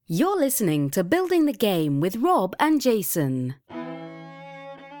You're listening to Building the Game with Rob and Jason.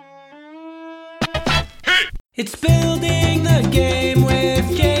 It's Building the Game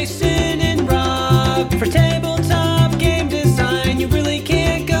with Jason and Rob. For tabletop game design, you really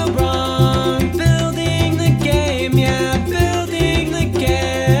can't go wrong. Building the game, yeah, building the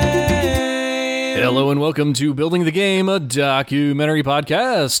game. Hello and welcome to Building the Game, a documentary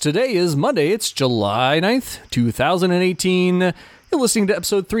podcast. Today is Monday, it's July 9th, 2018. You're listening to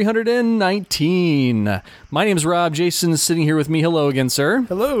episode 319. My name's Rob. Jason's sitting here with me. Hello again, sir.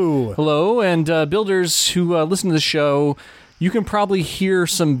 Hello. Hello, and builders who listen to the show, you can probably hear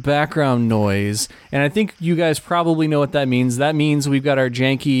some background noise, and I think you guys probably know what that means. That means we've got our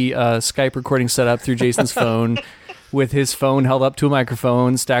janky Skype recording set up through Jason's phone, with his phone held up to a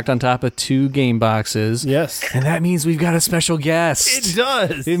microphone, stacked on top of two game boxes. Yes. And that means we've got a special guest. It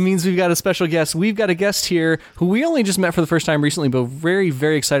does. It means we've got a special guest. We've got a guest here who we only just met for the first time recently, but very,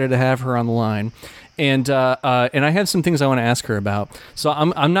 very excited to have her on the line. And I have some things I want to ask her about. So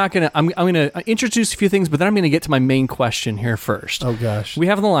I'm gonna introduce a few things, but then I'm gonna get to my main question here first. Oh gosh. We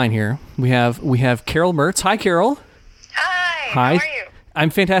have on the line here. We have Carol Mertz. Hi, Carol. Hi. Hi. How are you? I'm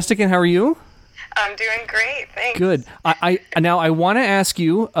fantastic, and how are you? I'm doing great, thanks. Good. I want to ask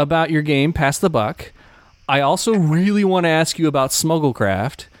you about your game, Pass the Buck. I also really want to ask you about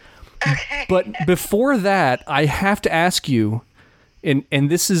Smugglecraft. Okay. But before that, I have to ask you, and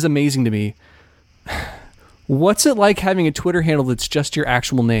this is amazing to me, what's it like having a Twitter handle that's just your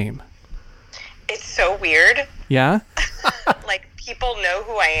actual name? It's so weird. Yeah? Like, people know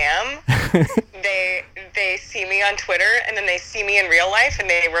who I am. They see me on Twitter, and then they see me in real life, and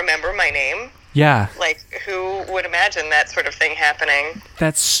they remember my name. Yeah. Like, who would imagine that sort of thing happening?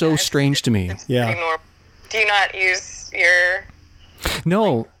 That's so strange to me. It's Yeah. pretty normal. Do you not use your...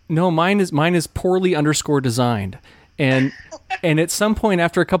 No, mine is poorly underscore designed. And at some point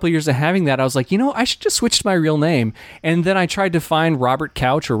after a couple of years of having that, I was like, I should just switch to my real name. And then I tried to find Robert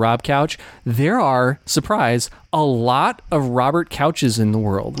Couch or Rob Couch. There are, surprise, a lot of Robert Couches in the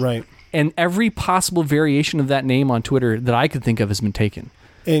world. Right. And every possible variation of that name on Twitter that I could think of has been taken.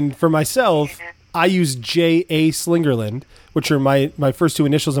 And for myself, I use J.A. Slingerland, which are my first two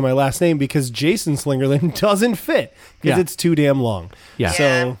initials of my last name, because Jason Slingerland doesn't fit because it's too damn long. Yeah.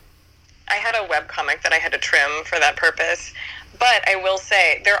 So I had a webcomic that I had to trim for that purpose. But I will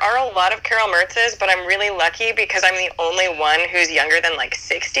say, there are a lot of Carol Mertzes, but I'm really lucky because I'm the only one who's younger than,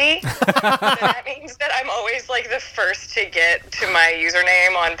 60. So that means that I'm always, the first to get to my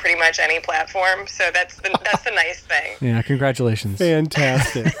username on pretty much any platform. So that's the nice thing. Yeah, congratulations.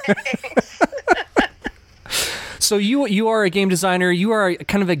 fantastic. Thanks. So you are a game designer. You are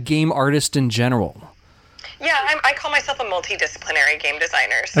kind of a game artist in general. Yeah, I call myself a multidisciplinary game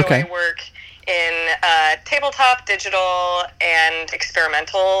designer. So Okay. I work in tabletop, digital, and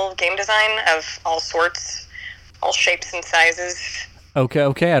experimental game design of all sorts, all shapes and sizes.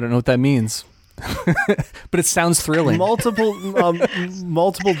 Okay. I don't know what that means. But it sounds thrilling.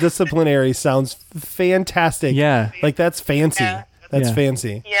 multiple disciplinary sounds fantastic. Yeah. That's fancy. Yeah. That's Yeah.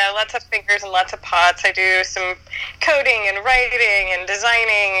 fancy. Yeah, lots of fingers and lots of pots. I do some coding and writing and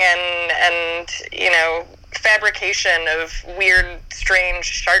designing and fabrication of weird, strange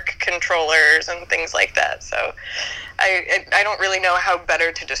shark controllers and things like that. So I don't really know how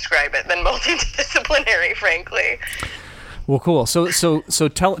better to describe it than multidisciplinary, frankly. Well, cool. So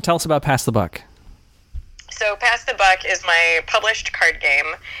tell us about Pass the Buck. So Pass the Buck is my published card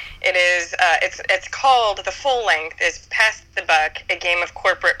game. It is it's called, the full length is Pass the Buck, a game of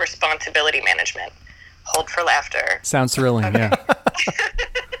corporate responsibility management. Hold for laughter. Sounds thrilling, yeah.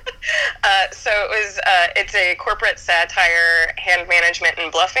 It's a corporate satire, hand management,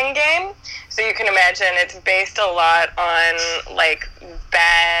 and bluffing game. So you can imagine it's based a lot on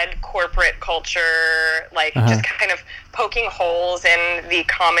bad corporate culture, just kind of poking holes in the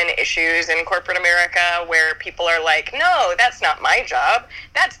common issues in corporate America, where people are like, no, that's not my job.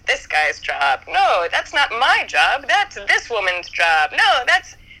 That's this guy's job. No, that's not my job. That's this woman's job. No,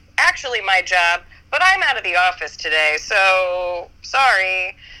 that's actually my job. But I'm out of the office today, so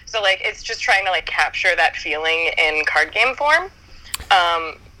sorry. So, it's just trying to, capture that feeling in card game form.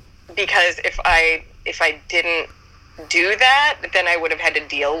 Because if I didn't do that, then I would have had to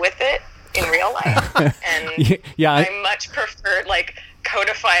deal with it in real life. And I much prefer,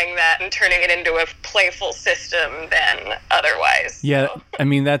 codifying that and turning it into a playful system than otherwise. Yeah, So. I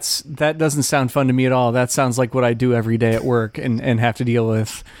mean, that doesn't sound fun to me at all. That sounds like what I do every day at work and have to deal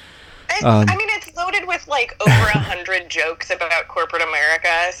with. It's loaded with over 100 jokes about corporate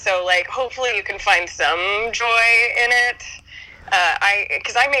America. So hopefully you can find some joy in it.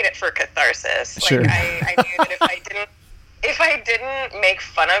 Because I made it for catharsis. Sure. I knew that if I didn't if I didn't make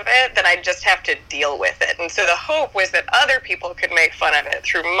fun of it, then I'd just have to deal with it. And so the hope was that other people could make fun of it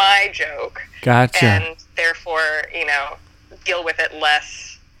through my joke. Gotcha. And therefore, deal with it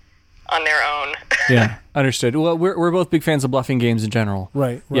less on their own. Yeah, understood. Well, we're both big fans of bluffing games in general.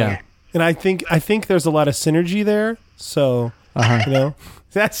 Right. Yeah. And I think there's a lot of synergy there. So,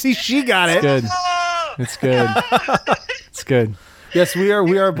 see, she got it. Good. Oh, It's good. It's good. Yes, we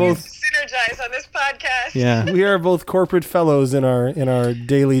are both. synergize on this podcast. Yeah. We are both corporate fellows in our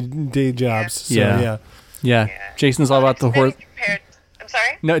daily day jobs. So, Yeah. Jason's all about the I'm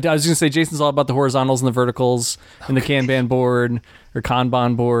sorry? No, I was just gonna say Jason's all about the horizontals and the verticals and the Kanban board or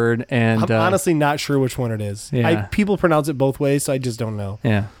Kanban board, and I'm honestly not sure which one it is. Yeah. People pronounce it both ways, so I just don't know.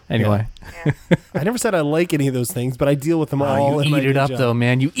 yeah. Anyway, I never said I like any of those things, but I deal with them all. you in eat it my up job. though,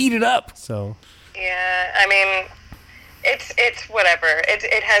 man. You eat it up. So Yeah, I mean, it's whatever.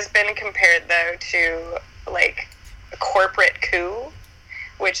 It has been compared though to like a corporate coup,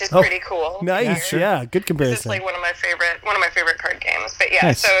 which is pretty cool. nice. Yeah, good This is comparison. like one of my favorite card games. But yeah,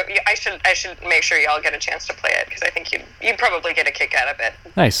 Nice. so I should make sure y'all get a chance to play it because I think you'd probably get a kick out of it,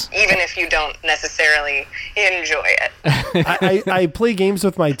 Nice. even if you don't necessarily enjoy it. I play games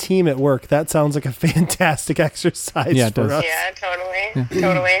with my team at work. That sounds like a fantastic exercise Yeah, it for does. us. Yeah,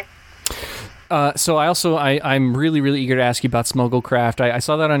 totally. So I'm really, really eager to ask you about Smugglecraft. I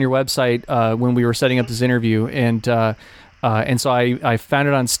saw that on your website when we were setting up this interview, and so I found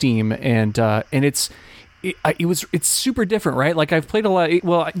it on Steam, and it's super different, right? Like I've played a lot.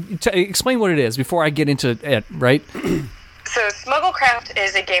 Well, explain what it is before I get into it, right? So Smugglecraft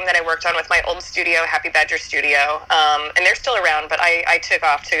is a game that I worked on with my old studio, Happy Badger Studio, and they're still around, but I took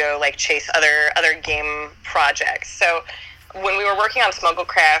off to go like chase other game projects. So when we were working on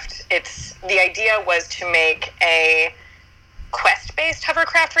Smugglecraft, the idea was to make a quest-based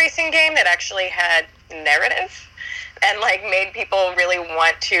hovercraft racing game that actually had narrative and like made people really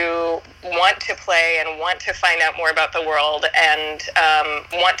want to play and want to find out more about the world and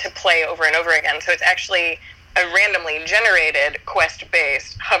want to play over and over again. So it's actually a randomly generated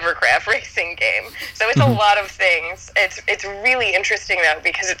quest-based hovercraft racing game. So it's a lot of things. It's really interesting though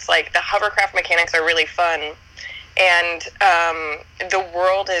because it's like the hovercraft mechanics are really fun. And the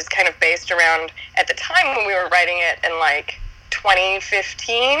world is kind of based around, at the time when we were writing it in like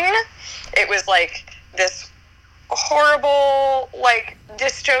 2015, it was like this horrible, like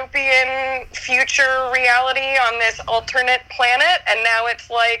dystopian future reality on this alternate planet. And now it's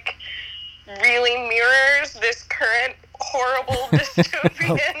like really mirrors this current horrible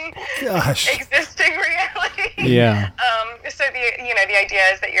dystopian existing reality. Yeah. So the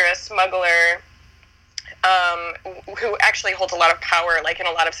idea is that you're a smuggler who actually holds a lot of power, like in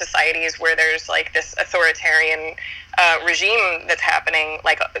a lot of societies where there's like this authoritarian regime that's happening,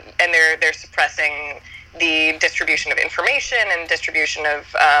 like, and they're suppressing the distribution of information and distribution of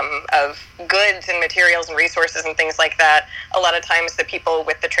goods and materials and resources and things like that. A lot of times the people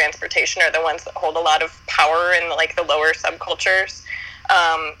with the transportation are the ones that hold a lot of power in like the lower subcultures.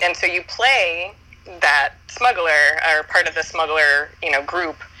 And so you play that smuggler or part of the smuggler,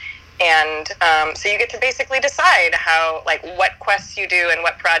 group. And so you get to basically decide what quests you do and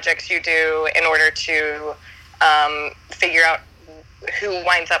what projects you do in order to figure out who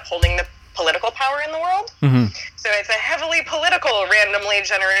winds up holding the political power in the world. Mm-hmm. So it's a heavily political, randomly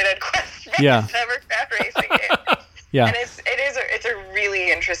generated quest-based hovercraft racing game. Yeah. And it's a really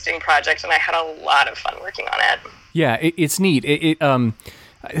interesting project, and I had a lot of fun working on it. Yeah, it's neat.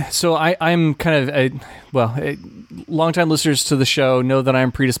 So I'm kind of longtime listeners to the show know that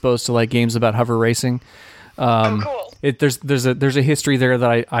I'm predisposed to like games about hover racing. Cool. There's a history there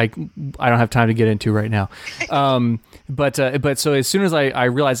that I don't have time to get into right now. But so as soon as I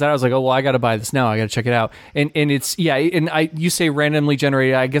realized that, I was like, oh well, I got to buy this now. I got to check it out. And it's you say randomly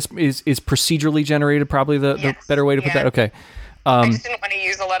generated. I guess is procedurally generated probably the better way to put that. Okay. I just didn't want to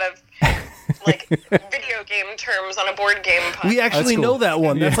use a lot of like video game terms on a board game podcast. We actually know that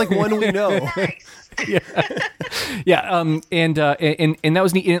one. That's like one we know. Nice. And that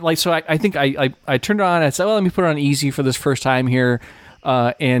was neat. And like, so I think I turned it on. I said, well, let me put it on easy for this first time here,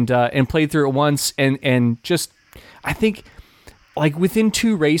 and played through it once, and just I think like within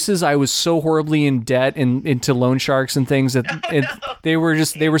 2 races, I was so horribly in debt and into loan sharks and things that they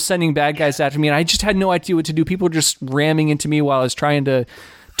were sending bad guys after me, and I just had no idea what to do. People were just ramming into me while I was trying to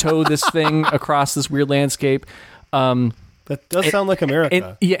tow this thing across this weird landscape. That's That does sound like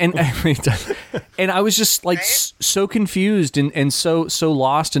America. And I was just like so confused and so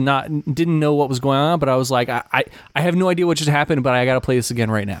lost and didn't know what was going on. But I was like, I have no idea what just happened, but I got to play this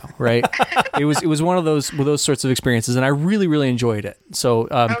again right now. Right? It was one of those sorts of experiences, and I really really enjoyed it. So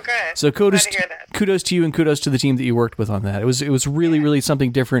good. So kudos to you and kudos to the team that you worked with on that. It was really really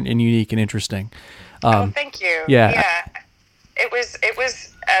something different and unique and interesting. Thank you. Yeah. It was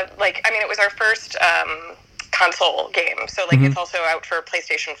like, I mean, it was our first console game, so like it's also out for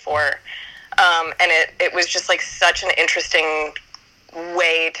PlayStation 4, and it was just like such an interesting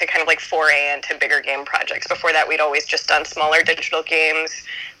way to kind of like foray into bigger game projects. Before that, we'd always just done smaller digital games,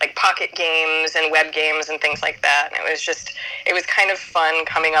 like pocket games and web games and things like that, and it was kind of fun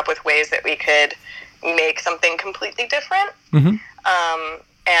coming up with ways that we could make something completely different.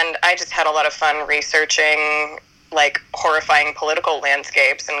 And I just had a lot of fun researching like horrifying political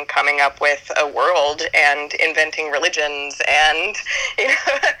landscapes and coming up with a world and inventing religions and, you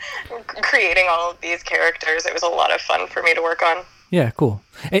know, creating all of these characters. It was a lot of fun for me to work on. Yeah, cool.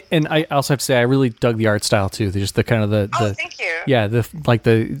 And I also have to say I really dug the art style too. Just the kind of the thank you. Yeah,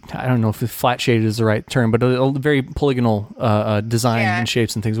 I don't know if flat shaded is the right term, but a very polygonal design and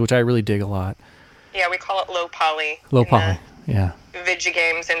shapes and things, which I really dig a lot. Yeah, we call it low poly. Low poly. Yeah. Video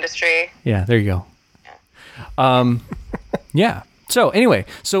games industry. Yeah, there you go. Yeah. So anyway,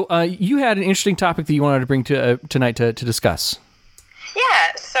 you had an interesting topic that you wanted to bring to tonight to discuss.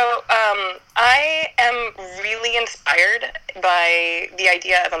 Yeah. So I am really inspired by the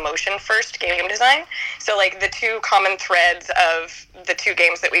idea of emotion-first game design. So like the two common threads of the two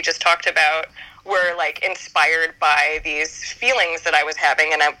games that we just talked about were like inspired by these feelings that I was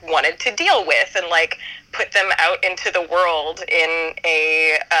having and I wanted to deal with and like put them out into the world in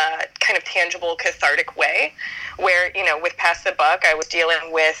a kind of tangible, cathartic way where, you know, with Pass the Buck, I was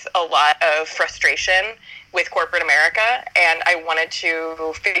dealing with a lot of frustration with corporate America, and I wanted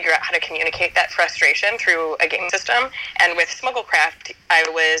to figure out how to communicate that frustration through a game system. And with Smugglecraft, I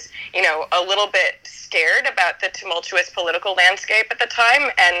was, you know, a little bit scared about the tumultuous political landscape at the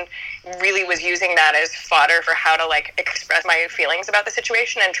time and really was using that as fodder for how to like express my feelings about the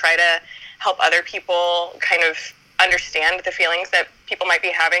situation and try to help other people kind of understand the feelings that people might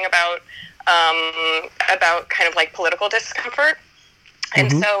be having about kind of like political discomfort.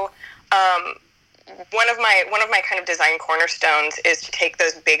 And so one of my kind of design cornerstones is to take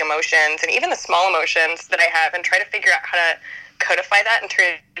those big emotions and even the small emotions that I have and try to figure out how to codify that and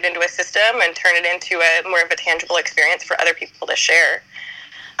turn it into a system and turn it into a more of a tangible experience for other people to share.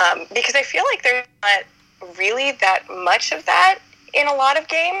 Because I feel like there's not really that much of that in a lot of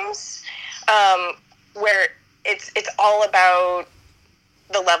games, where it's all about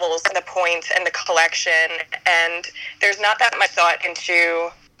the levels and the points and the collection, and there's not that much thought into,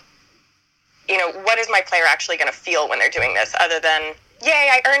 you know, what is my player actually going to feel when they're doing this other than, yay,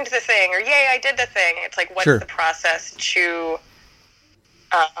 I earned the thing, or yay, I did the thing. It's like, what's the process to,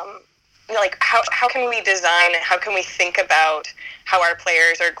 like, how can we design, how can we think about how our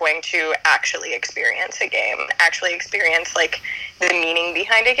players are going to actually experience a game, actually experience, like, the meaning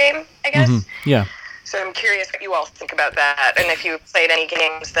behind a game, I guess? Yeah. So I'm curious what you all think about that, and if you played any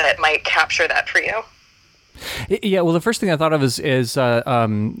games that might capture that for you. Yeah, well, the first thing I thought of is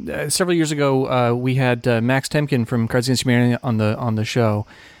several years ago we had Max Temkin from Cards Against Humanity on the show,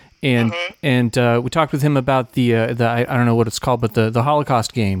 and we talked with him about the I don't know what it's called, but the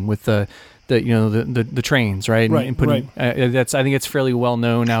Holocaust game with the trains, right? And putting, that's, I think it's fairly well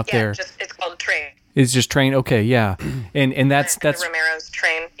known out there. It's called Train. It's just Train. Okay, yeah, and that's Romero's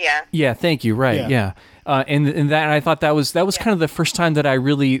Train. Yeah. Yeah, thank you. Right. Yeah. And I thought that was kind of the first time that I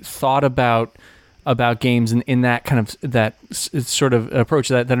really thought about games in that kind of that sort of approach,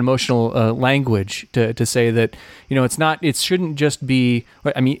 that emotional language to say that, you know, it shouldn't just be,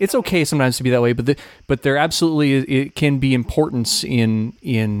 I mean, it's okay sometimes to be that way, but there absolutely it can be importance in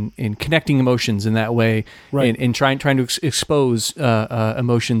connecting emotions in that way, and trying to expose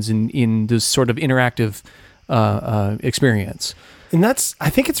emotions in this sort of interactive experience. And I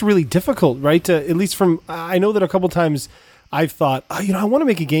think it's really difficult, right? To, at least I know that a couple times I've thought, I want to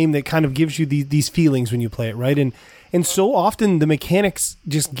make a game that kind of gives you these feelings when you play it, right? And so often the mechanics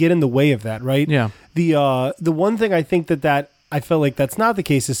just get in the way of that, right? Yeah. The one thing I think that I felt like that's not the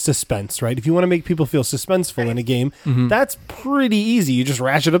case is suspense, right? If you want to make people feel suspenseful in a game, that's pretty easy. You just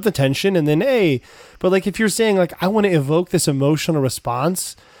ratchet up the tension and then, hey. But like if you're saying like, I want to evoke this emotional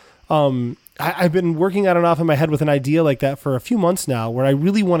response, I've been working on and off in my head with an idea like that for a few months now, where I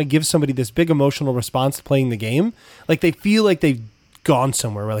really want to give somebody this big emotional response to playing the game. Like they feel like they've gone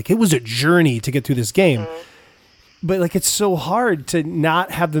somewhere, where like it was a journey to get through this game. But like it's so hard to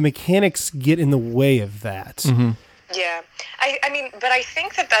not have the mechanics get in the way of that. Yeah. I mean, but I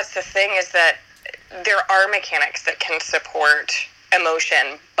think that that's the thing, is that there are mechanics that can support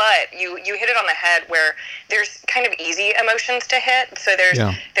emotion, but you hit it on the head where there's kind of easy emotions to hit. So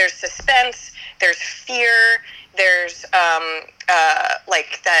there's suspense, there's fear, there's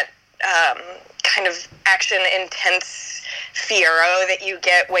like that kind of action intense fiero that you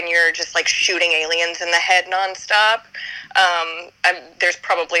get when you're just like shooting aliens in the head nonstop. There's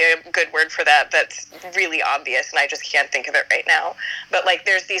probably a good word for that that's really obvious, and I just can't think of it right now. But like,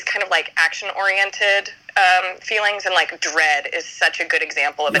 there's these kind of like action-oriented feelings, and like Dread is such a good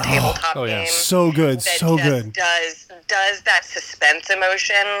example of a tabletop game. So good, that so good. Does that suspense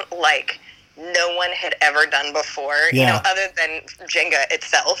emotion like no one had ever done before, you know, other than Jenga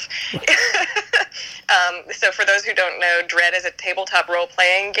itself. So for those who don't know, Dread is a tabletop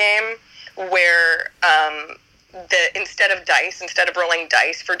role-playing game where instead of rolling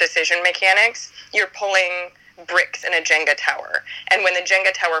dice for decision mechanics, you're pulling bricks in a Jenga tower, and when the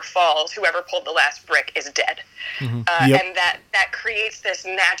Jenga tower falls, whoever pulled the last brick is dead. And that creates this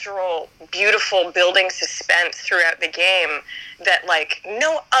natural, beautiful building suspense throughout the game that like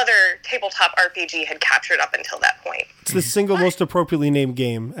no other tabletop RPG had captured up until that point. It's the single most appropriately named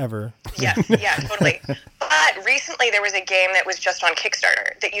game ever. Yeah, totally. But recently there was a game that was just on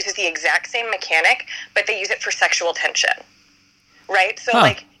Kickstarter that uses the exact same mechanic, but they use it for sexual tension. Right? So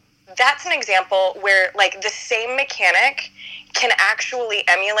like, that's an example where like the same mechanic can actually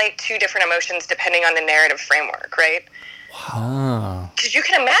emulate two different emotions depending on the narrative framework, right? Wow. Because you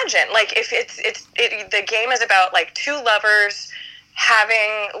can imagine, like, if the game is about like two lovers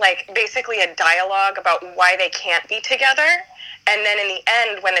having like basically a dialogue about why they can't be together, and then in the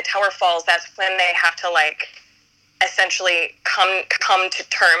end when the tower falls, that's when they have to like essentially come to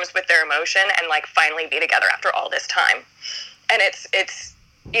terms with their emotion and like finally be together after all this time. And it's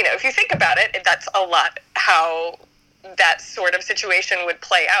you know, if you think about it, that's a lot how that sort of situation would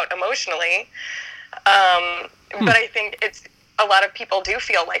play out emotionally. But I think it's a lot of people do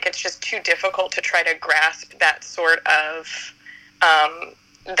feel like it's just too difficult to try to grasp that sort of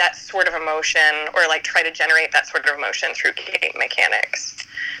emotion, or like try to generate that sort of emotion through game mechanics.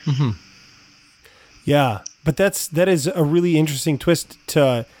 Yeah, but that is a really interesting twist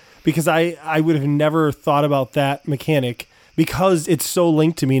because I would have never thought about that mechanic, because it's so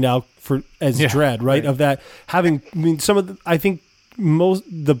linked to me now as Dread, right? Of that having, I mean, I think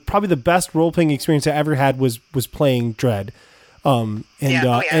probably the best role playing experience I ever had was playing Dread, and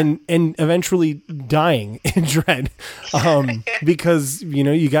eventually dying in Dread, because you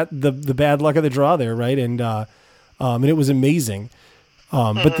know you got the bad luck of the draw there, right? And it was amazing.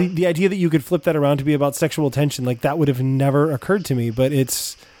 But the idea that you could flip that around to be about sexual tension, like that would have never occurred to me. But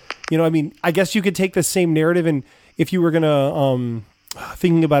it's, you know, I mean, I guess you could take the same narrative, and if you were gonna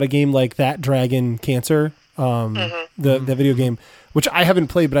thinking about a game like that, Dragon Cancer, the video game, which I haven't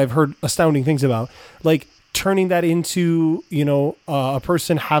played, but I've heard astounding things about, like turning that into, you know, a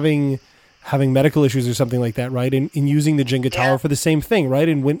person having medical issues or something like that, right? And using the Jenga tower for the same thing, right?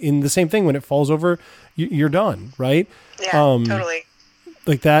 And when it falls over, you're done, right? Yeah, totally.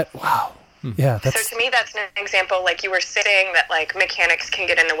 Like that. Wow. Yeah. So to me, that's an example, like you were saying, that like mechanics can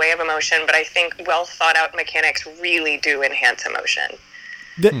get in the way of emotion, but I think well thought out mechanics really do enhance emotion.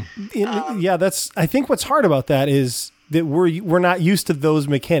 I think what's hard about that is that we're not used to those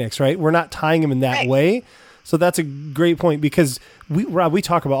mechanics, right? We're not tying them in that way. So that's a great point, because we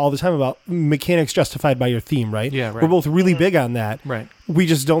talk about all the time about mechanics justified by your theme, right? Yeah, right. We're both really big on that. Right. We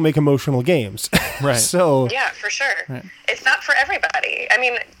just don't make emotional games. Right. So yeah, for sure. Right. It's not for everybody. I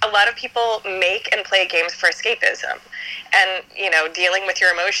mean, a lot of people make and play games for escapism. And, you know, dealing with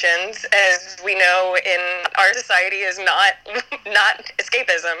your emotions, as we know in our society, is not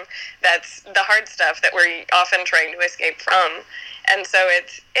escapism. That's the hard stuff that we're often trying to escape from. And so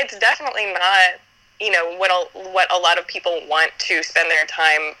it's definitely not, you know, what a lot of people want to spend their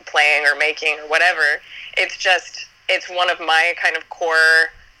time playing or making or whatever. It's one of my kind of core,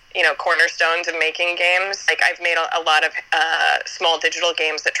 you know, cornerstones of making games. Like, I've made a lot of small digital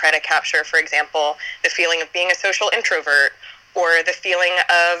games that try to capture, for example, the feeling of being a social introvert, or the feeling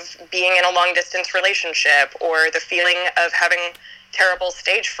of being in a long-distance relationship, or the feeling of having terrible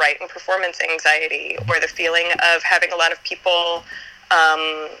stage fright and performance anxiety, or the feeling of having a lot of people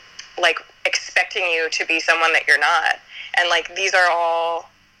like expecting you to be someone that you're not. And like, these are all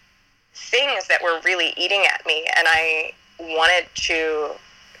things that were really eating at me, and I wanted to,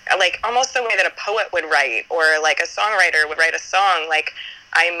 like, almost the way that a poet would write, or like a songwriter would write a song, like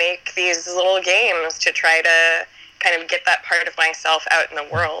I make these little games to try to kind of get that part of myself out in the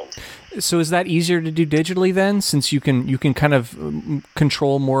world. So is that easier to do digitally then, since you can kind of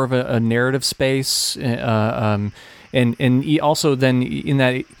control more of a narrative space, also then in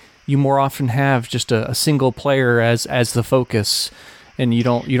that you more often have just a single player as the focus, and you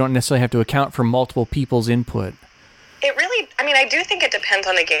don't necessarily have to account for multiple people's input. It really, I mean, I do think it depends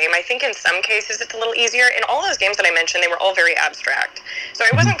on the game. I think in some cases it's a little easier. In all those games that I mentioned, they were all very abstract. So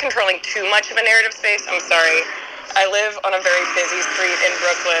I wasn't controlling too much of a narrative space. I'm sorry. I live on a very busy street in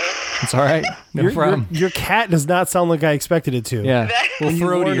Brooklyn. It's all right. No problem. Your cat does not sound like I expected it to. Yeah. We'll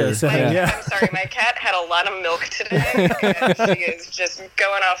throw to you. I'm sorry. My cat had a lot of milk today, and she is just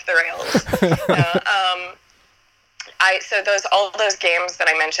going off the rails. So all those games that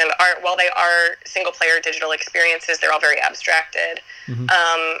I mentioned while they are single player digital experiences, they're all very abstracted.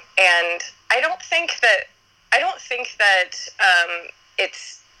 And I don't think that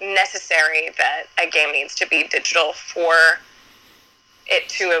it's necessary that a game needs to be digital for it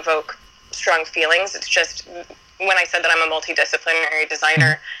to evoke strong feelings. It's just, when I said that I'm a multidisciplinary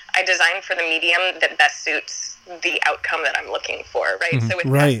designer, I design for the medium that best suits the outcome that I'm looking for, right? So with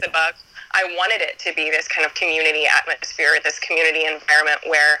Pass the Buck, I wanted it to be this kind of community atmosphere, this community environment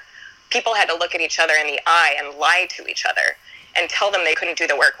where people had to look at each other in the eye and lie to each other and tell them they couldn't do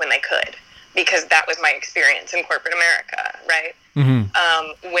the work when they could, because that was my experience in corporate America, right?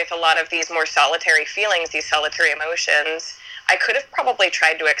 With a lot of these more solitary feelings, these solitary emotions, I could have probably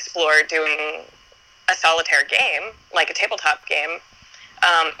tried to explore doing a solitaire game, like a tabletop game,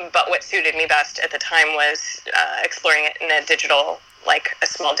 but what suited me best at the time was exploring it in a digital, like a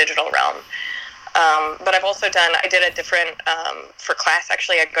small digital realm. But I've also I did a different, for class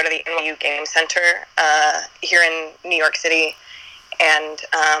actually, I go to the NYU Game Center here in New York City, and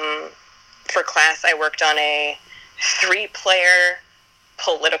for class I worked on a 3-player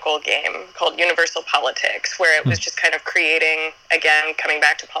political game called Universal Politics, where it was just kind of creating, again, coming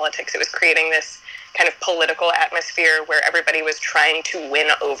back to politics, it was creating this kind of political atmosphere where everybody was trying to win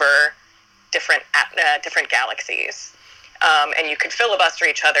over different galaxies. And you could filibuster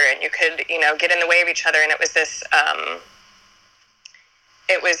each other, and you could, get in the way of each other. And it was this,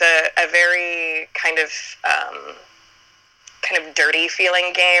 it was a very kind of dirty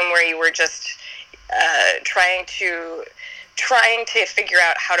feeling game where you were just trying to figure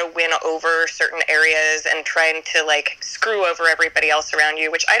out how to win over certain areas and trying to screw over everybody else around you,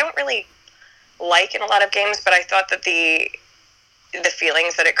 which I don't really like in a lot of games, but I thought that the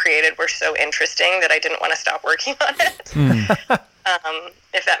feelings that it created were so interesting that I didn't want to stop working on it.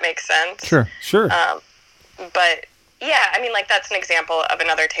 If that makes sense. Sure. But yeah, I mean, that's an example of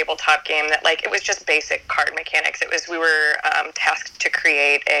another tabletop game that it was just basic card mechanics. We were tasked to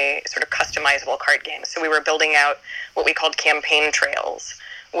create a sort of customizable card game. So we were building out what we called campaign trails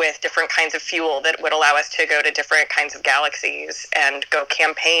with different kinds of fuel that would allow us to go to different kinds of galaxies and go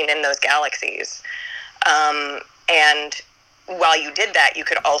campaign in those galaxies. And while you did that, you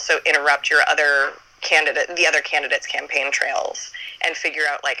could also interrupt the other candidates' campaign trails and figure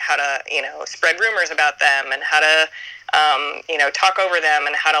out how to, spread rumors about them and how to, talk over them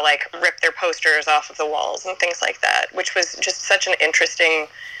and how to rip their posters off of the walls and things like that, which was just such an interesting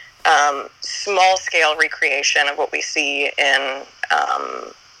small scale recreation of what we see in,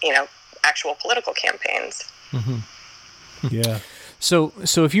 actual political campaigns. Yeah. So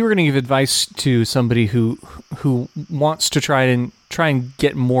if you were going to give advice to somebody who wants to try and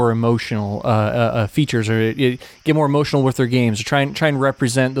get more emotional features, or get more emotional with their games, or try and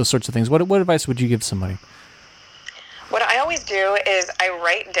represent those sorts of things, what advice would you give somebody? What I always do is I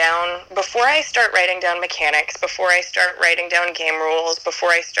write down, before I start writing down mechanics, before I start writing down game rules, before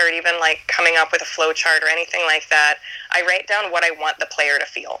I start even coming up with a flow chart or anything like that, I write down what I want the player to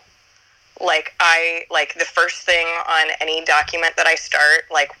feel. The first thing on any document that I start,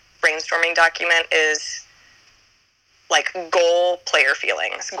 brainstorming document, is goal player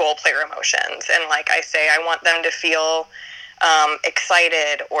feelings, goal player emotions. And I say, I want them to feel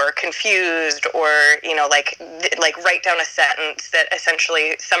excited or confused, or write down a sentence that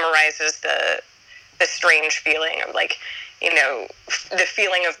essentially summarizes the strange feeling of the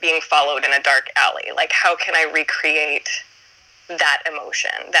feeling of being followed in a dark alley. How can I recreate that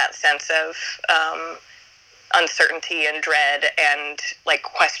emotion, that sense of uncertainty and dread and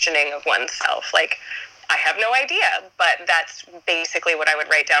questioning of oneself? I have no idea, but that's basically what I would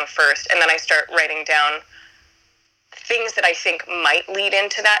write down first. And then I start writing down things that I think might lead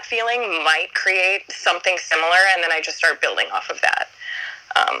into that feeling, might create something similar, and then I just start building off of that.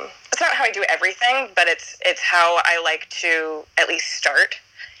 It's not how I do everything, but it's how I like to at least start,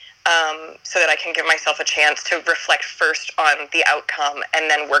 so that I can give myself a chance to reflect first on the outcome and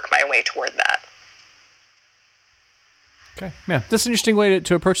then work my way toward that. Okay, yeah, that's an interesting way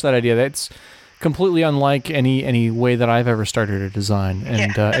to approach that idea. That's completely unlike any way that I've ever started a design,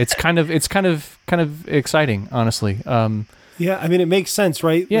 and it's kind of exciting, honestly. Yeah, I mean, it makes sense,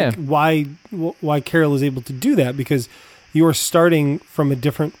 right? Yeah. Like why Carol is able to do that, because you're starting from a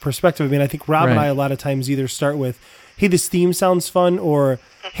different perspective. I mean, I think Rob and I a lot of times either start with, hey, this theme sounds fun, or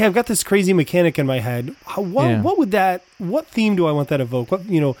hey, I've got this crazy mechanic in my head. What theme do I want that to evoke?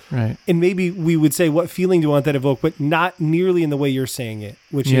 Right. And maybe we would say, what feeling do I want that to evoke, but not nearly in the way you're saying it,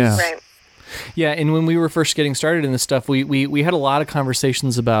 which is... Right. Yeah, and when we were first getting started in this stuff, we had a lot of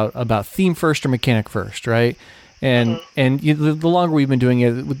conversations about theme first or mechanic first, right? And the longer we've been doing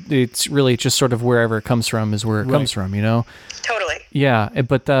it, it's really just sort of wherever it comes from is where it comes from, Totally. Yeah,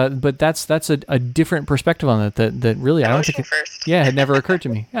 but that's a different perspective on it that really I don't think first. Yeah, it never occurred to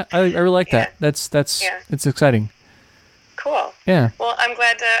me. Yeah, I really like that. That's it's exciting. Cool. Yeah. Well, I'm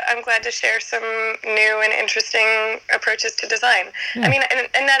glad to share some new and interesting approaches to design. Yeah. I mean,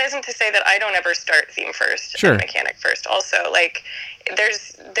 and that isn't to say that I don't ever start theme first and mechanic first. Also, like,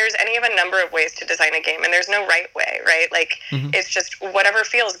 there's any of a number of ways to design a game, and there's no right way, right? Like, it's just whatever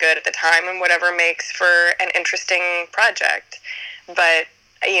feels good at the time and whatever makes for an interesting project. But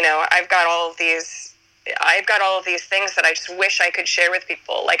I've got all of these things that I just wish I could share with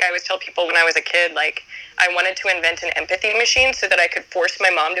people. Like, I always tell people when I was a kid, like, I wanted to invent an empathy machine so that I could force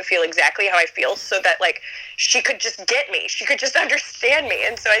my mom to feel exactly how I feel, so that, like, she could just get me. She could just understand me.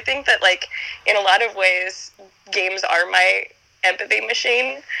 And so I think that, like, in a lot of ways, games are my empathy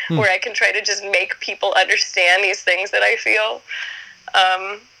machine, where I can try to just make people understand these things that I feel.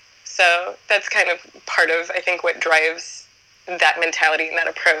 So that's kind of part of, I think, what drives that mentality and that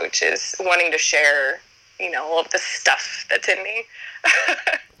approach, is wanting to share, all of the stuff that's in me.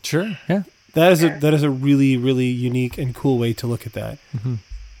 Sure, yeah. That is a really, really unique and cool way to look at that. Mm-hmm.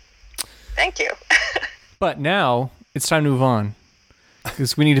 Thank you. But now it's time to move on,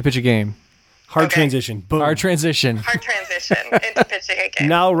 because we need to pitch a game. Hard transition. Boom. Hard transition into pitching a game.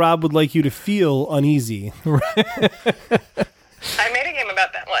 Now Rob would like you to feel uneasy. I made a game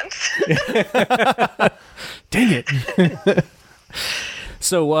about that once. Dang it.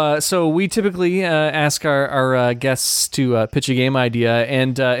 So we typically ask our guests to pitch a game idea,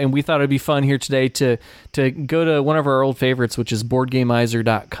 and we thought it'd be fun here today to go to one of our old favorites, which is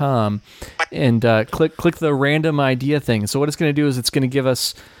boardgameizer.com, and click the random idea thing. So what it's going to do is it's going to give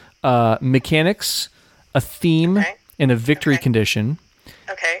us mechanics, a theme, and a victory condition.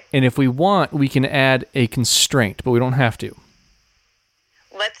 Okay. And if we want, we can add a constraint, but we don't have to.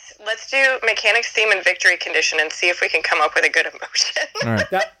 Let's do mechanics, theme, and victory condition, and see if we can come up with a good emotion. All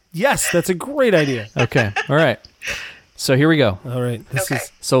right. Yes, that's a great idea. Okay. All right. So here we go. All right. This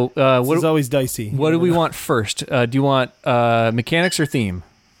is Always dicey. What do we want first? Do you want mechanics or theme?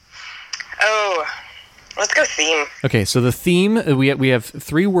 Oh, let's go theme. Okay. So the theme, we have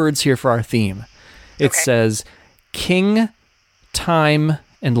 3 words here for our theme. It says king, time,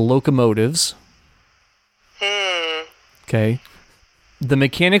 and locomotives. Okay. The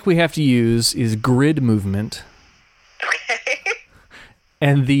mechanic we have to use is grid movement. Okay.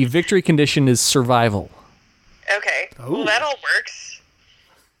 And the victory condition is survival. Okay. Well, that all works.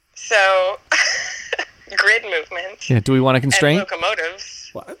 So, grid movement. Yeah. Do we want a constraint? And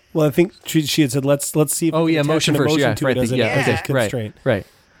locomotives. Well, I think she had said let's see if we can attach motion an first. emotion to it as a constraint. Right.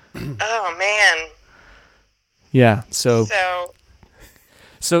 Oh man. Yeah. So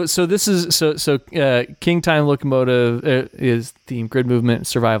this is king, time, locomotive is theme, grid movement,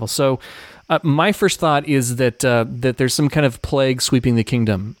 survival. So my first thought is that there's some kind of plague sweeping the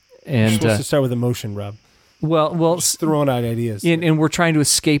kingdom, and You're supposed to start with emotion, Rob. Well, just throwing out ideas, and we're trying to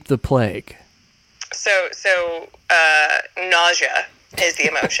escape the plague. So nausea is the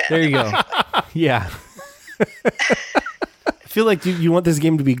emotion. There you go. Yeah. I feel like you want this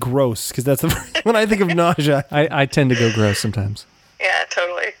game to be gross, because that's when I think of nausea. I tend to go gross sometimes. Yeah,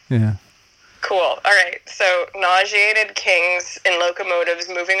 totally. Yeah. Cool. All right. So nauseated kings in locomotives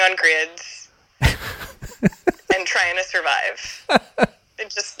moving on grids and trying to survive. They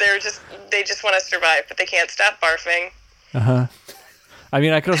just want to survive, but they can't stop barfing. I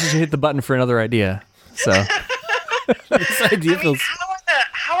mean, I could also just hit the button for another idea. So This idea feels.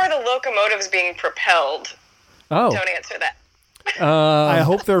 How are the locomotives being propelled? Oh. Don't answer that. I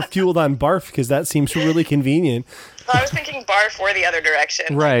hope they're fueled on barf, because that seems really convenient. Well, I was thinking barf or the other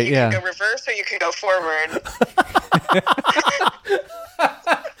direction. Right, you can go reverse or you can go forward.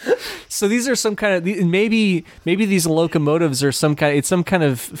 So these are some kind of maybe these locomotives are some kind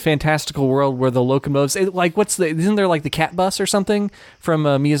of fantastical world where the locomotives, like isn't there like the cat bus or something from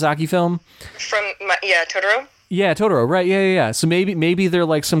a Miyazaki film? Totoro. Yeah, Totoro, right? Yeah. So maybe they're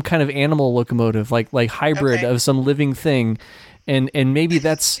like some kind of animal locomotive, like hybrid of some living thing, and maybe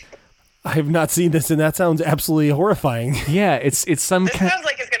that's I have not seen this, and that sounds absolutely horrifying. Yeah, it's some This kind. sounds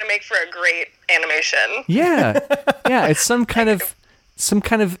like it's going to make for a great animation. Yeah, yeah, it's some kind of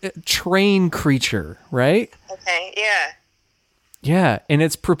train creature, right? Okay, yeah. Yeah, and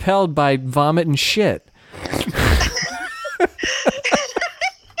it's propelled by vomit and shit.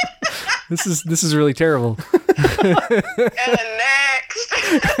 This is really terrible. And next.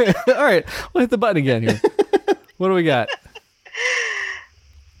 All right, we'll hit the button again here. What do we got?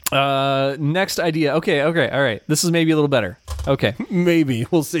 Next idea. Okay, all right. This is maybe a little better. Okay. Maybe.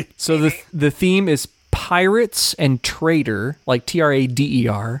 We'll see. So the theme is pirates and trader, like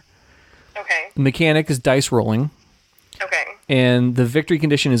TRADER. Okay, The mechanic is dice rolling, okay. and the victory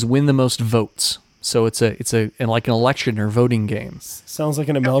condition is win the most votes. So it's like an election or voting game. Sounds like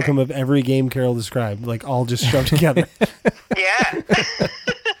an amalgam of every game Carol described, like all just shoved together. Yeah.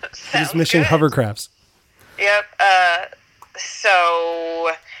 Just Sounds missing good. hovercrafts. Yep. So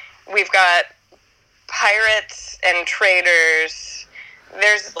we've got pirates and traders.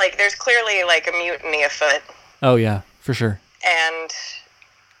 There's clearly like a mutiny afoot, Oh yeah, for sure. and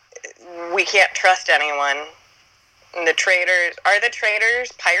we can't trust anyone. And the traders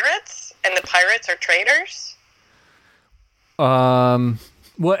pirates, and the pirates are traders. Well,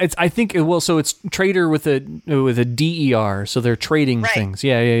 so it's trader with a DER, so they're trading Right. things.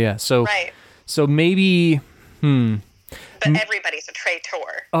 Yeah. So Right. so maybe. But everybody's a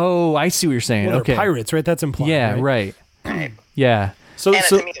traitor, Oh, I see what you're saying. Well, they're Okay. pirates, right? That's implied. Yeah. Right. Yeah. So, and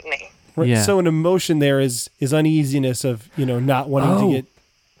so, it's a mutiny. right, Yeah. so an emotion there is uneasiness of not wanting to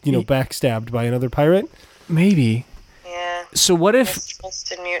get backstabbed by another pirate. Maybe. Yeah. So what if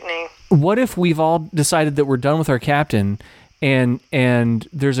Mistrust and mutiny. we've all decided that we're done with our captain, and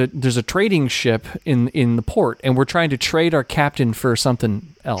there's a trading ship in the port, and we're trying to trade our captain for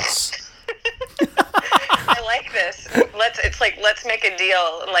something else. I like this. Let's make a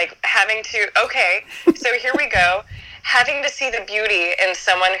deal. Like having to. Okay, so here we go. Having to see the beauty in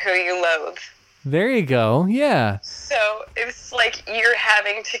someone who you loathe. There you go. Yeah. So it's like you're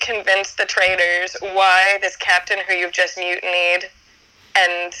having to convince the traders why this captain who you've just mutinied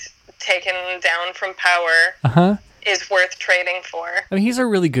and taken down from power is worth trading for. I mean, he's a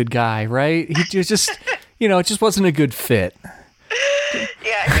really good guy, right? He just it just wasn't a good fit.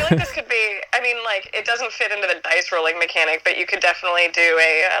 Yeah, I feel like this could be. I mean, like it doesn't fit into the dice rolling mechanic, but you could definitely do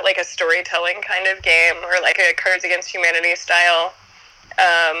a storytelling kind of game or like a Cards Against Humanity style.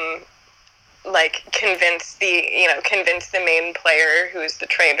 Like convince the main player who's the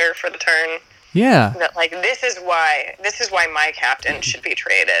trader for the turn Yeah. that like this is why my captain should be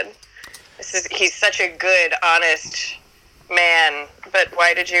traded. He's such a good, honest man, but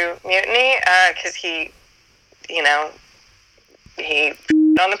why did you mutiny? Because he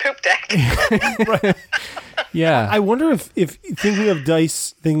on the poop deck. Yeah. I wonder if thinking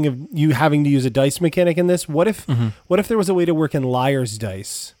of you having to use a dice mechanic in this, what if there was a way to work in liar's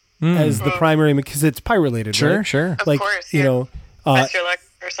dice as the primary, because it's pirate related, Sure, right? sure. Of Like, course, yeah. uh, Best your luck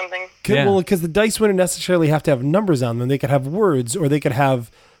or something. Yeah. Well, because the dice wouldn't necessarily have to have numbers on them. They could have words, or they could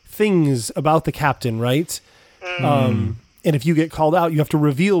have things about the captain, right? And if you get called out, you have to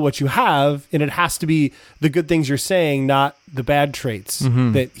reveal what you have, and it has to be the good things you're saying, not the bad traits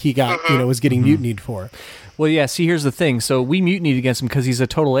that he got, was getting mutinied for. Well, yeah. See, here's the thing. So we mutinied against him because he's a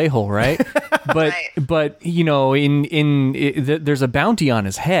total a-hole, right? But Right. but there's a bounty on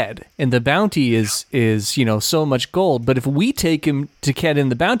his head, and the bounty is so much gold. But if we take him to get in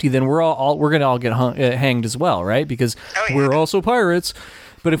the bounty, then we're gonna all get hanged as well, right? Because we're also pirates.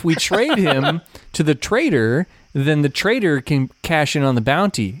 But if we trade him to the trader, then the trader can cash in on the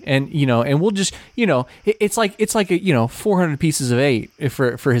bounty, and and we'll just it's like 400 pieces of 8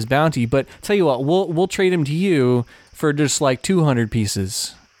 for his bounty. But tell you what, we'll trade him to you for just like 200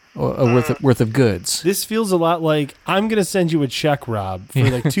 pieces worth of goods. This feels a lot like, I'm going to send you a check, Rob, for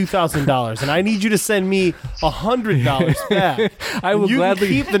like $2,000, and I need you to send me $100 back. I will you gladly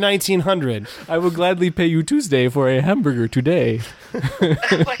can keep the $1,900. I will gladly pay you Tuesday for a hamburger today. Oh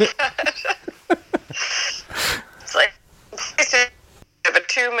my god. It's like of a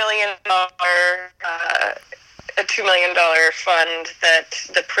 $2 million fund that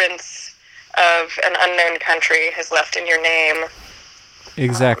the prince of an unknown country has left in your name.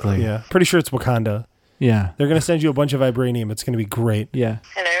 Exactly. Yeah. Pretty sure it's Wakanda. Yeah. They're going to send you a bunch of vibranium. It's going to be great. Yeah.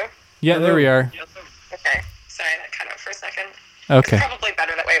 Hello? Yeah. There we are. Okay. Sorry, that cut out for a second. Okay. It's probably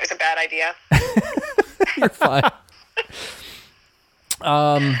better that way. It was a bad idea. You're fine.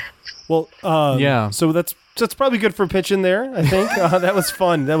 Well, Yeah. So that's probably good for pitching there, I think. That was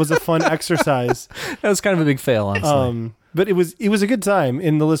fun. That was a fun exercise. That was kind of a big fail, honestly. But it was a good time,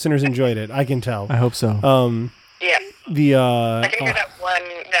 and the listeners enjoyed it. I can tell. I hope so. Yeah. The I can hear that one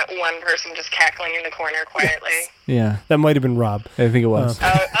one person just cackling in the corner quietly. Yeah, That might have been Rob. I think it was.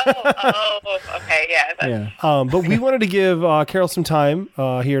 Okay, yeah. But we wanted to give Carol some time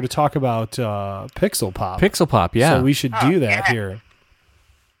here to talk about Pixel Pop. Pixel Pop, yeah. So we should do that yeah. here.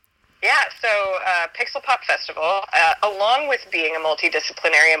 Yeah, so Pixel Pop Festival, along with being a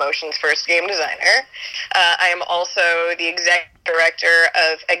multidisciplinary emotions first game designer, I am also the executive director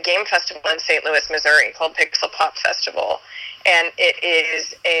of a game festival in St. Louis, Missouri called Pixel Pop Festival. And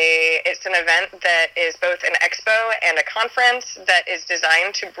it's an event that is both an expo and a conference that is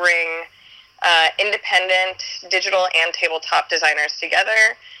designed to bring independent digital and tabletop designers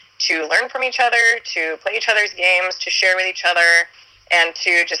together to learn from each other, to play each other's games, to share with each other, and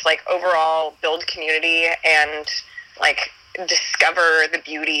to just like overall build community and like discover the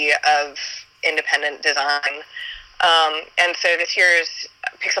beauty of independent design. And so this year's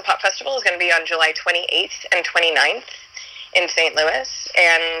Pixel Pop Festival is going to be on July 28th and 29th in St. Louis,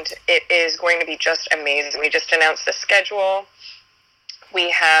 and it is going to be just amazing. We just announced the schedule.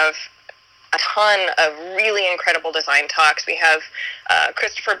 We have a ton of really incredible design talks. We have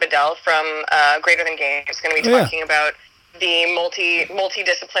Christopher Bedell from Greater Than Games going to be talking about the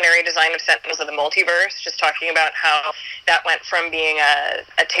multidisciplinary design of Sentinels of the Multiverse, just talking about how that went from being a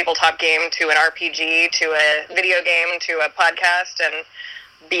tabletop game to an RPG to a video game to a podcast and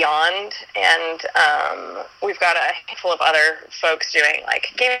beyond. And we've got a handful of other folks doing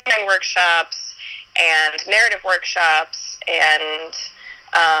like game design workshops and narrative workshops and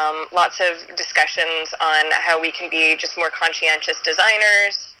lots of discussions on how we can be just more conscientious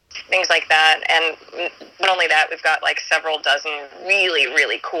designers, things like that. And not only that, we've got like several dozen really,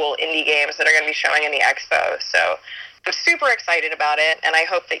 really cool indie games that are going to be showing in the expo. So I'm super excited about it, and I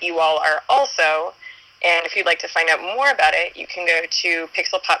hope that you all are also. And if you'd like to find out more about it, you can go to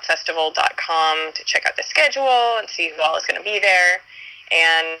pixelpopfestival.com to check out the schedule and see who all is going to be there,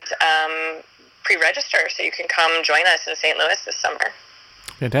 and pre-register so you can come join us in St. Louis this summer.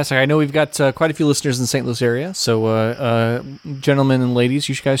 Fantastic. I know we've got quite a few listeners in the St. Louis area, so gentlemen and ladies,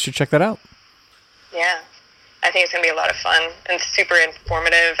 you guys should check that out. Yeah. I think it's going to be a lot of fun and super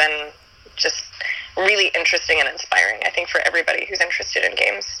informative and just really interesting and inspiring, I think, for everybody who's interested in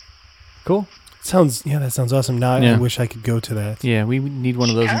games. Cool. That sounds awesome. Now I wish I could go to that. Yeah, we need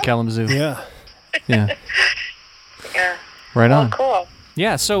one of those in Kalamazoo. Yeah. Yeah. Yeah. Right on. Oh, cool.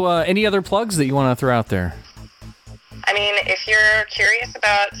 Yeah, so any other plugs that you want to throw out there? I mean, if you're curious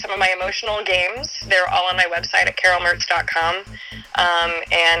about some of my emotional games, they're all on my website at carolmertz.com.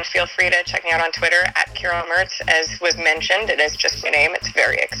 And feel free to check me out on Twitter at Carol Mertz. As was mentioned, it is just my name. It's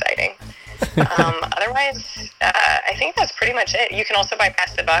very exciting. Otherwise, I think that's pretty much it. You can also buy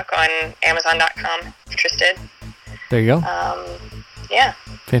Pass the Buck on Amazon.com if you're interested. There you go. Yeah.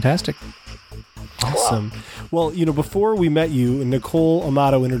 Fantastic. Awesome. Well, before we met you, Nicole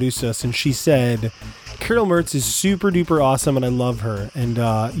Amato introduced us, and she said, Carol Mertz is super duper awesome, and I love her. And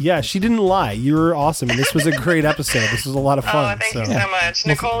she didn't lie. You were awesome, and this was a great episode. This was a lot of fun. Oh, thank you so much.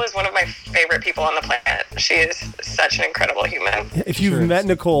 Nicole is one of my favorite people on the planet. She is such an incredible human. If you've met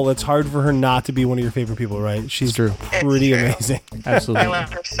Nicole, it's hard for her not to be one of your favorite people, right? She's pretty amazing. Absolutely. I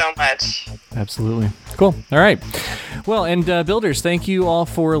love her so much. Absolutely. Cool. All right. Well, and builders, thank you all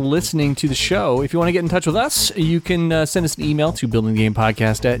for listening to the show. If you want to get in touch with us, you can send us an email to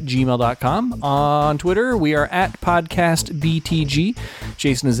buildinggamepodcast@gmail.com. On Twitter, we are at podcastbtg.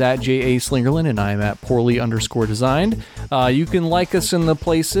 Jason is at JA Slingerland, and I am at poorly_designed. You can like us in the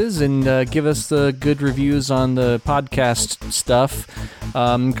places and give us the good reviews on the podcast stuff.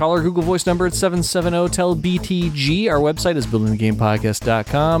 Call our Google Voice number at 770-TEL-BTG. Our website is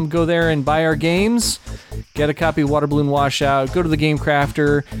buildingthegamepodcast.com. Go there and buy our games. Get a copy of Water Balloon Washout. Go to the Game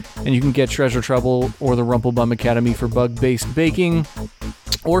Crafter, and you can get Treasure Trouble or the Rumplebum Academy for bug-based baking.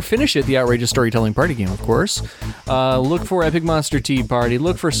 Or finish it, the Outrageous Storytelling Party Game, of course. Look for Epic Monster Tea Party.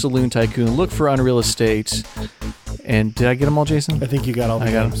 Look for Saloon Tycoon. Look for Unreal Estate. And did I get them all, Jason? I think you got all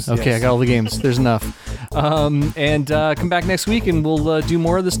the games. Okay, yes. I got all the games. There's enough. And come back next week, and we'll do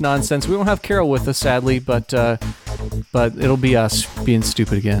more of this nonsense. We won't have Carol with us, sadly, but it'll be us being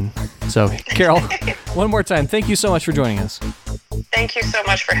stupid again. So, Carol, one more time, thank you so much for joining us. Thank you so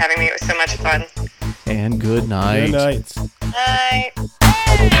much for having me. It was so much fun. And good night. Good night. Night.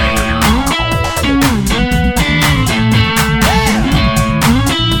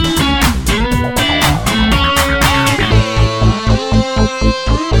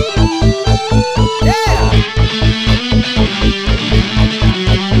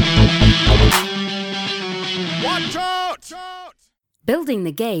 Building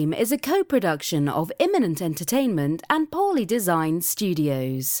the Game is a co-production of Imminent Entertainment and Poorly Designed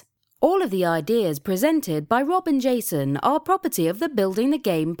Studios. All of the ideas presented by Rob and Jason are property of the Building the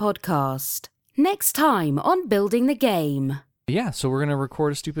Game podcast. Next time on Building the Game. Yeah, so we're going to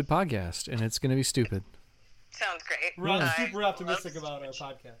record a stupid podcast, and it's going to be stupid. Sounds great. Rob is super optimistic about our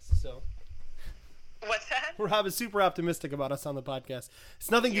podcast, so... What's that? Rob is super optimistic about us on the podcast. It's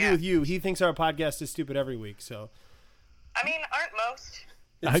nothing to do with you. He thinks our podcast is stupid every week, so... I mean, aren't most?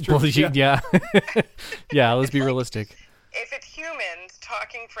 It's true. Well, yeah. Yeah, let's be realistic. If it's humans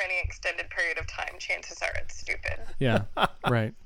talking for any extended period of time, chances are it's stupid. Yeah, right.